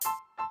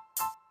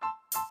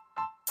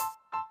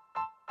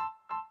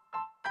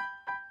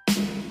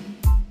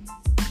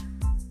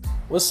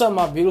What's up,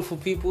 my beautiful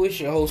people? It's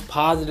your host,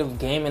 Positive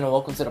Gaming, and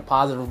welcome to the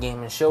Positive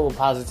Gaming Show, where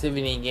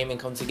positivity and gaming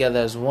come together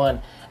as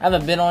one. I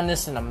haven't been on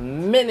this in a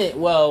minute.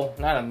 Well,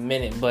 not a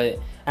minute, but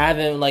I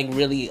haven't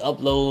really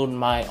uploaded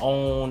my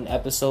own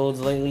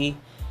episodes lately.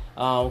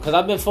 Because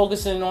I've been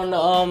focusing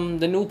on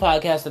the new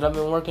podcast that I've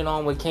been working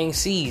on with King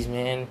C's,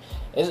 man.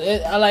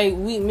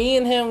 Me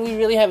and him, we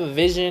really have a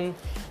vision.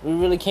 We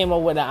really came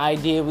up with an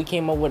idea. We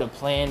came up with a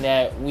plan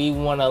that we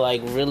want to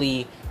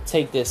really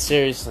take this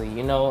seriously,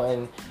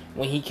 and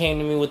when he came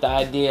to me with the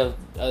idea of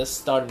us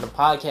starting the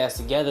podcast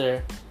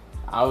together,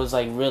 I was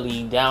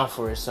really down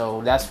for it. So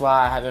that's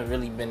why I haven't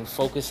really been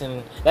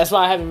focusing. That's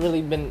why I haven't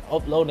really been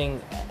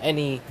uploading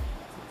any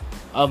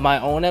of my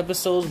own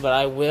episodes, but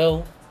I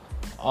will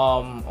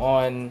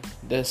on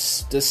the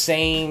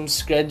same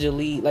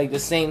schedule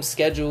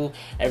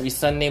every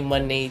Sunday,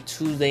 Monday,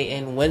 Tuesday,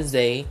 and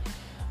Wednesday.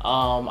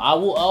 I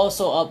will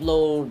also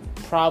upload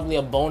probably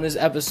a bonus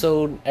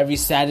episode every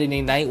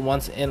Saturday night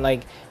once in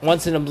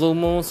a blue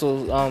moon,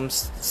 so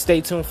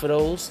stay tuned for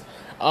those.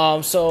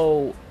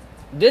 So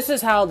this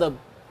is how the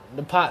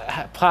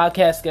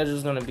podcast schedule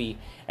is going to be.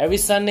 Every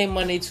Sunday,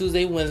 Monday,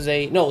 Tuesday,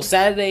 Wednesday. No,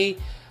 Saturday,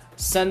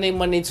 Sunday,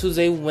 Monday,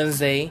 Tuesday,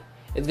 Wednesday.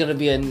 It's going to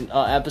be an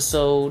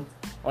episode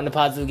on the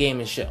Positive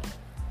Gaming Show.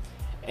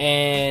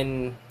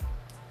 And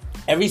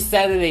every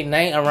Saturday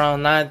night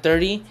around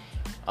 9:30,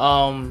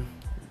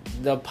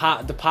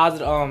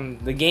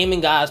 the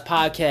Gaming Guys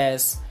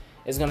podcast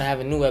is gonna have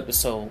a new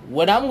episode.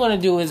 What I'm gonna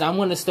do is I'm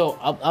gonna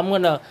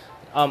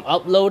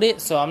upload it.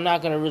 So I'm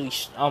not gonna really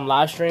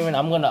live stream it.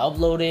 I'm gonna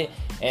upload it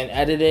and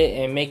edit it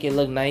and make it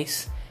look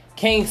nice.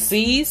 King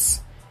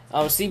C's,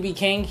 CB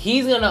King,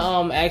 he's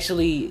gonna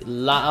actually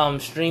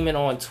stream it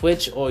on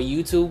Twitch or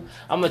YouTube.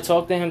 I'm gonna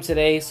talk to him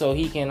today so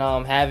he can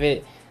have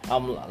it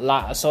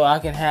so I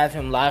can have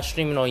him live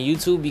streaming on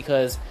YouTube,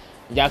 because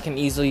y'all can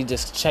easily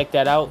just check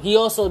that out. He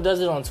also does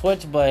it on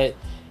Twitch, but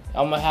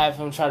I'm going to have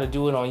him try to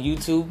do it on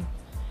YouTube.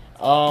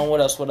 What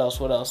else?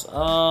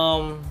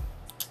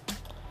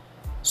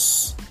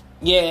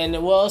 Yeah, and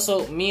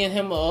me and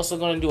him are also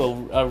going to do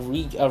a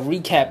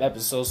recap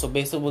episode. So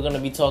basically, we're going to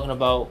be talking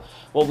about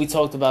what we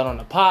talked about on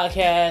the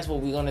podcast, what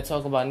we're going to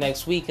talk about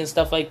next week, and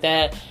stuff like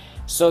that.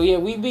 So yeah,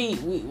 we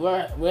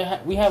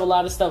have a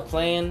lot of stuff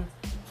planned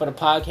for the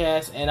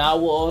podcast, and I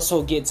will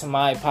also get to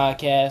my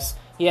podcast.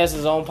 He has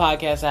his own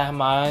podcast, I have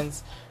mine,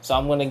 so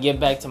I'm gonna get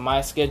back to my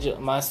schedule,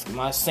 my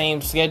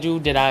same schedule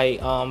that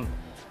I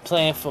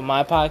planned for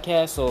my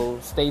podcast. So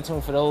stay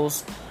tuned for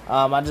those.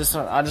 I just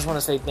want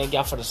to say thank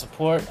y'all for the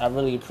support. I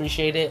really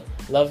appreciate it.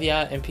 Love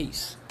y'all and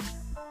peace.